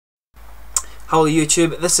Hello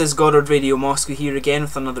YouTube, this is Goddard Radio Moscow here again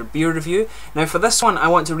with another beer review. Now for this one I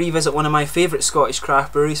want to revisit one of my favourite Scottish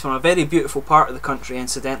craft breweries from a very beautiful part of the country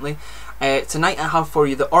incidentally. Tonight I have for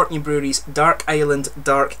you the Orkney Brewery's Dark Island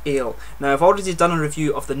Dark Ale. Now I've already done a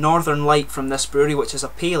review of the Northern Light from this brewery, which is a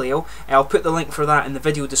pale ale. I'll put the link for that in the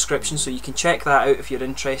video description so you can check that out if you're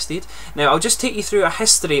interested. Now I'll just take you through a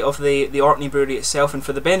history of the Orkney Brewery itself, and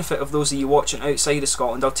for the benefit of those of you watching outside of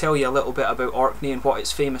Scotland I'll tell you a little bit about Orkney and what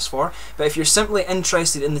it's famous for. But if you're simply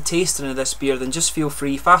interested in the tasting of this beer, then just feel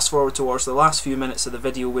free, fast forward towards the last few minutes of the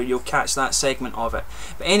video where you'll catch that segment of it.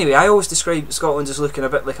 But anyway, I always describe Scotland as looking a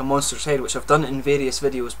bit like a monster's head, which I've done in various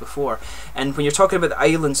videos before. And when you're talking about the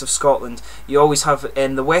islands of Scotland, you always have,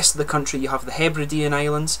 in the west of the country you have the Hebridean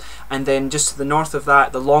Islands, and then just to the north of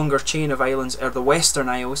that, the longer chain of islands are the Western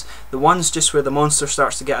Isles. The ones just where the monster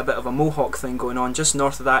starts to get a bit of a mohawk thing going on, just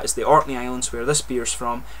north of that is the Orkney Islands, where this beer's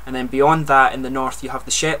from. And then beyond that in the north you have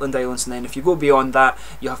the Shetland Islands, and then if you go beyond that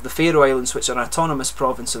you have the Faroe Islands, which are an autonomous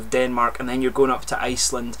province of Denmark, and then you're going up to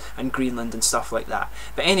Iceland and Greenland and stuff like that.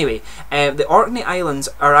 But anyway, the Orkney Islands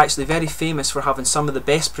are actually very famous for having some of the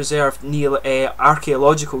best preserved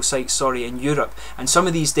archaeological sites in Europe, and some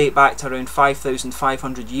of these date back to around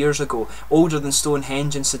 5,500 years ago, older than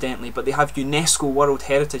Stonehenge incidentally, but they have UNESCO World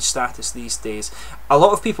Heritage status these days. A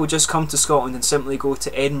lot of people just come to Scotland and simply go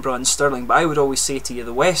to Edinburgh and Stirling, but I would always say to you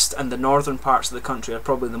the west and the northern parts of the country are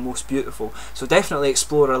probably the most beautiful, so definitely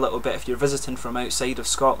explore a little bit if you're visiting from outside of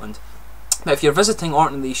Scotland. Now if you're visiting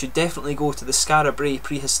Orkney, you should definitely go to the Skara Brae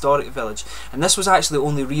prehistoric village, and this was actually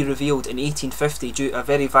only re-revealed in 1850 due to a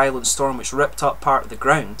very violent storm which ripped up part of the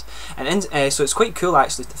ground. And so it's quite cool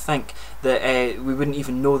actually to think that we wouldn't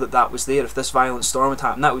even know that that was there if this violent storm had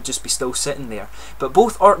happened. That would just be still sitting there. But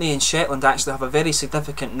both Orkney and Shetland actually have a very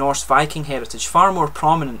significant Norse Viking heritage, far more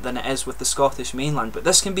prominent than it is with the Scottish mainland, but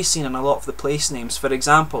this can be seen in a lot of the place names. For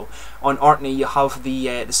example, on Orkney you have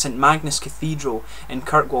the St Magnus Cathedral in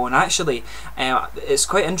Kirkwall, and actually it's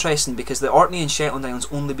quite interesting because the Orkney and Shetland Islands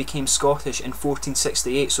only became Scottish in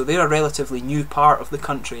 1468, so they're a relatively new part of the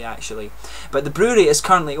country actually. But the brewery is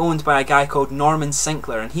currently owned by a guy called Norman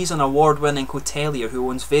Sinclair, and he's an award-winning hotelier who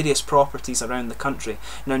owns various properties around the country.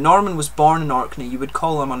 Now Norman was born in Orkney, you would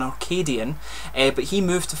call him an Orcadian, but he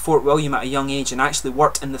moved to Fort William at a young age and actually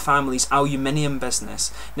worked in the family's aluminium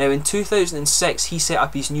business. Now in 2006 he set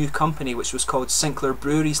up his new company which was called Sinclair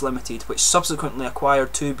Breweries Limited, which subsequently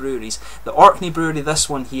acquired two breweries, the Orkney Brewery, this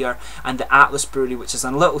one here, and the Atlas Brewery, which is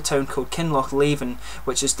in a little town called Kinlochleven,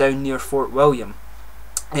 which is down near Fort William.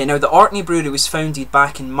 Now the Orkney Brewery was founded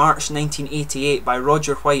back in March 1988 by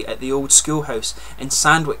Roger White at the Old Schoolhouse in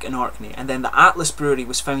Sandwick in Orkney, and then the Atlas Brewery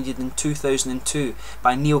was founded in 2002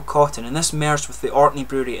 by Neil Cotton, and this merged with the Orkney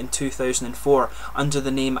Brewery in 2004 under the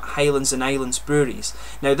name Highlands and Islands Breweries.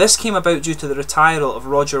 Now this came about due to the retirement of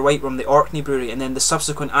Roger White from the Orkney Brewery and then the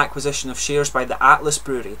subsequent acquisition of shares by the Atlas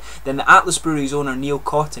Brewery. Then the Atlas Brewery's owner Neil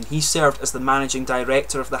Cotton, he served as the managing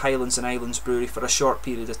director of the Highlands and Islands Brewery for a short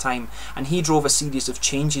period of time, and he drove a series of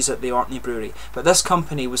changes at the Orkney Brewery, but this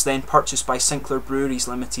company was then purchased by Sinclair Breweries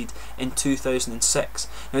Limited in 2006.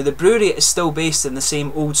 Now the brewery is still based in the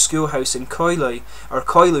same Old Schoolhouse in Coilu,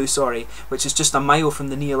 which is just a mile from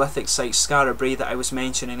the Neolithic site Skara Brae that I was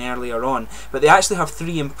mentioning earlier on, but they actually have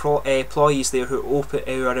three employees there who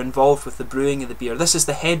are involved with the brewing of the beer. This is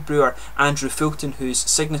the head brewer Andrew Fulton, whose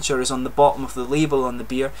signature is on the bottom of the label on the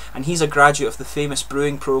beer, and he's a graduate of the famous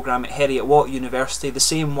brewing programme at Heriot-Watt University, the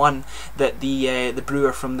same one that the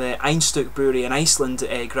brewer from the Einstök Brewery in Iceland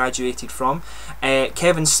graduated from.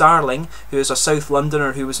 Kevin Starling, who is a South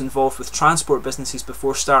Londoner who was involved with transport businesses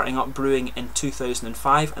before starting up brewing in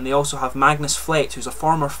 2005, and they also have Magnus Flett, who's a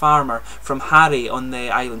former farmer from Harry on the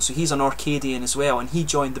island, so he's an Orcadian as well, and he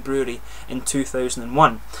joined the brewery in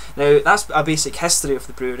 2001. Now that's a basic history of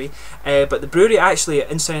the brewery, but the brewery actually,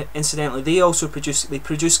 incidentally, they also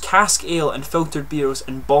produce cask ale and filtered beers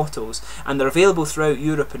in bottles, and they're available throughout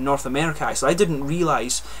Europe and North America actually. I didn't realise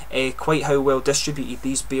quite how well distributed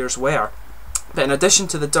these beers were. But in addition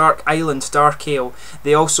to the Dark Island Dark Ale,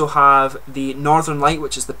 they also have the Northern Light,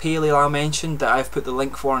 which is the pale ale I mentioned that I've put the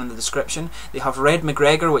link for in the description. They have Red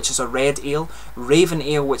McGregor, which is a red ale, Raven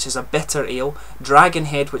Ale, which is a bitter ale, Dragon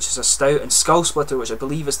Head, which is a stout, and Skull Splitter, which I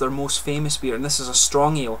believe is their most famous beer, and this is a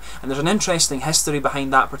strong ale. And there's an interesting history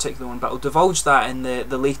behind that particular one, but I'll divulge that in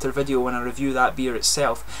the later video when I review that beer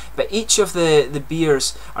itself. But each of the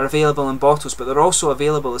beers are available in bottles, but they're also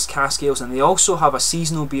available as cask ales, and they also have a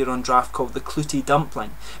seasonal beer on draft called the Hootie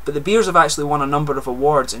Dumpling. But the beers have actually won a number of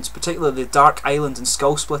awards, and particularly the Dark Island and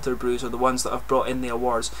Skull Splitter brews are the ones that have brought in the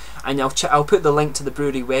awards. And I'll put the link to the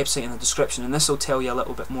brewery website in the description, and this will tell you a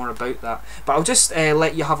little bit more about that. But I'll just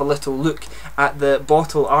let you have a little look at the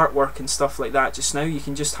bottle artwork and stuff like that just now. You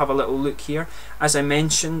can just have a little look here. As I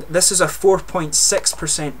mentioned, this is a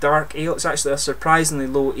 4.6% dark ale. It's actually a surprisingly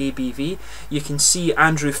low ABV. You can see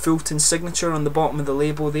Andrew Fulton's signature on the bottom of the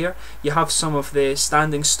label there. You have some of the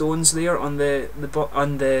standing stones there on the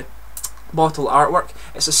bottle artwork.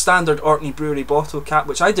 It's a standard Orkney Brewery bottle cap,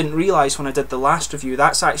 which I didn't realise when I did the last review.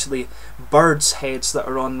 That's actually birds' heads that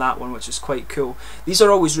are on that one, which is quite cool. These are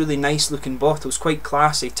always really nice looking bottles, quite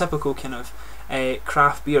classy, typical kind of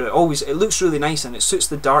craft beer. It looks really nice and it suits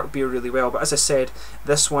the dark beer really well, but as I said,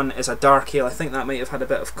 this one is a dark ale. I think that might have had a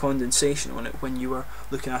bit of condensation on it when you were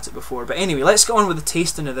looking at it before. But anyway, let's get on with the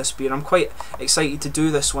tasting of this beer. I'm quite excited to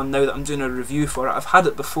do this one now that I'm doing a review for it. I've had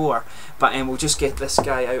it before, but we'll just get this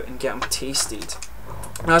guy out and get him tasted.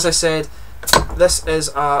 Now, as I said, this is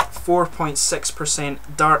a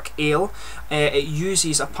 4.6% dark ale. It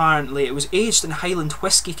uses, apparently, it was aged in Highland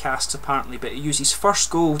whisky casks apparently, but it uses First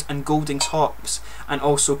Gold and Goldings hops, and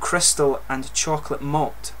also crystal and chocolate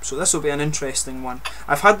malt. So this will be an interesting one.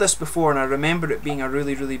 I've had this before and I remember it being a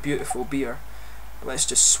really, really beautiful beer. Let's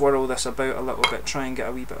just swirl this about a little bit, try and get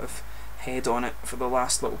a wee bit of head on it for the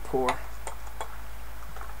last little pour.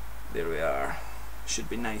 There we are. Should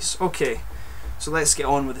be nice. Okay. So let's get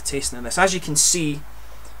on with the tasting of this. As you can see,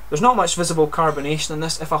 there's not much visible carbonation in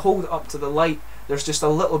this. If I hold it up to the light, there's just a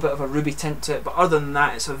little bit of a ruby tint to it, but other than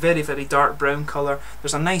that, it's a very, very dark brown colour.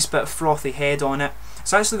 There's a nice bit of frothy head on it.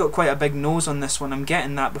 It's actually got quite a big nose on this one. I'm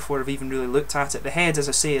getting that before I've even really looked at it. The head, as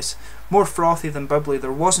I say, is more frothy than bubbly.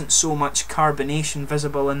 There wasn't so much carbonation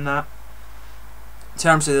visible in that. In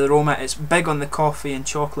terms of the aroma, it's big on the coffee and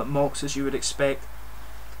chocolate malts, as you would expect.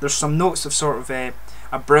 There's some notes of sort of a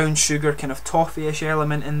brown sugar kind of toffee-ish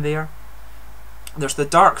element in there. There's the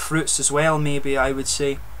dark fruits as well, maybe I would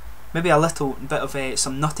say. Maybe a little bit of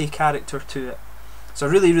some nutty character to it. It's a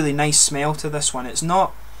really, really nice smell to this one. It's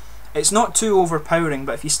not too overpowering,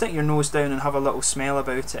 but if you stick your nose down and have a little smell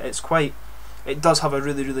about it, it does have a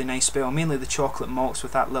really, really nice smell. Mainly the chocolate malts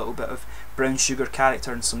with that little bit of brown sugar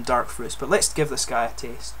character and some dark fruits. But let's give this guy a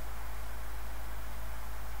taste.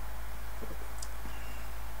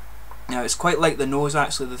 Now, it's quite like the nose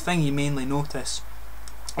actually. The thing you mainly notice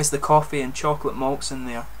is the coffee and chocolate malts in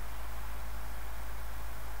there.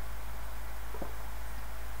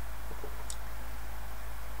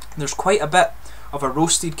 There's quite a bit of a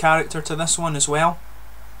roasted character to this one as well.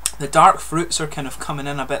 The dark fruits are kind of coming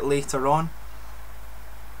in a bit later on.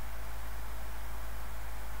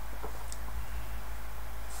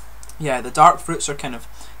 Yeah, the dark fruits are kind of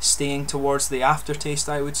staying towards the aftertaste,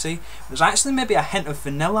 I would say. There's actually maybe a hint of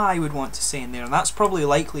vanilla, I would want to say, in there, and that's probably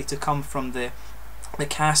likely to come from the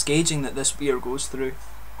cask aging that this beer goes through.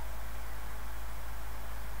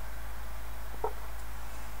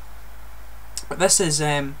 But this is,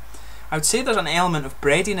 I would say there's an element of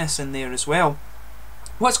breadiness in there as well.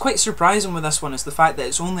 What's quite surprising with this one is the fact that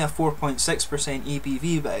it's only a 4.6%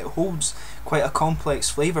 ABV, but it holds quite a complex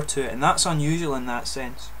flavour to it, and that's unusual in that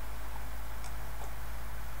sense.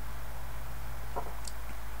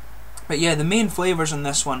 But yeah, the main flavours in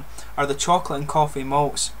this one are the chocolate and coffee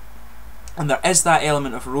malts, and there is that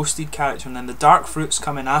element of roasted character, and then the dark fruits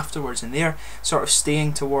come in afterwards, and they're sort of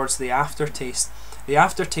staying towards the aftertaste. The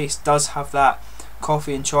aftertaste does have that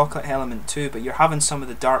coffee and chocolate element too, but you're having some of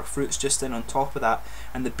the dark fruits just in on top of that,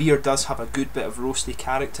 and the beer does have a good bit of roasty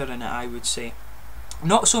character in it, I would say.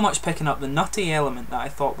 Not so much picking up the nutty element that I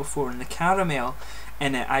thought before, and the caramel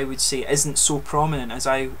in it, I would say, isn't so prominent as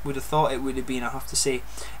I would have thought it would have been, I have to say.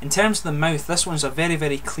 In terms of the mouth, this one's a very,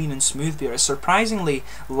 very clean and smooth beer. It's surprisingly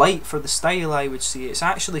light for the style, I would say. It's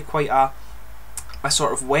actually quite a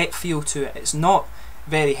sort of wet feel to it. It's not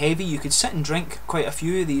very heavy. You could sit and drink quite a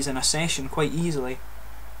few of these in a session quite easily.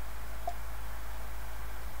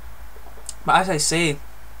 But as I say,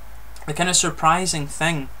 the kind of surprising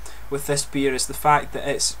thing with this beer is the fact that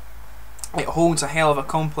it holds a hell of a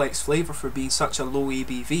complex flavour for being such a low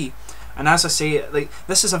ABV. And as I say,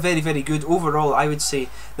 this is a very, very good overall. I would say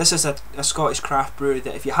this is a Scottish craft brewery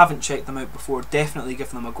that if you haven't checked them out before, definitely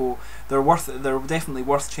give them a go. They're definitely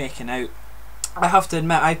worth checking out. I have to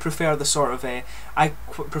admit, I prefer the sort of I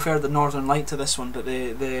prefer the Northern Light to this one, but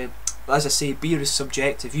as I say, beer is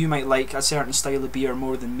subjective. You might like a certain style of beer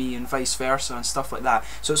more than me, and vice versa, and stuff like that.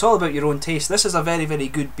 So it's all about your own taste. This is a very, very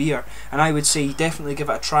good beer, and I would say definitely give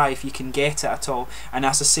it a try if you can get it at all. And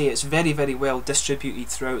as I say, it's very, very well distributed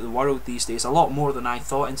throughout the world these days. A lot more than I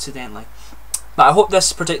thought, incidentally. But But I hope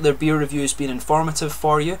this particular beer review has been informative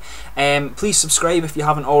for you. Please subscribe if you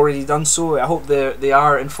haven't already done so. I hope they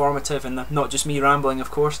are informative and not just me rambling, of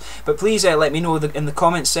course. But please let me know in the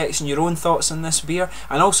comments section your own thoughts on this beer,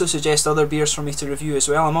 and also suggest other beers for me to review as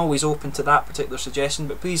well. I'm always open to that particular suggestion.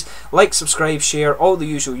 But please like, subscribe, share, all the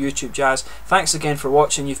usual YouTube jazz. Thanks again for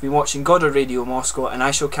watching. You've been watching Goddard Radio Moscow, and I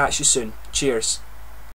shall catch you soon. Cheers.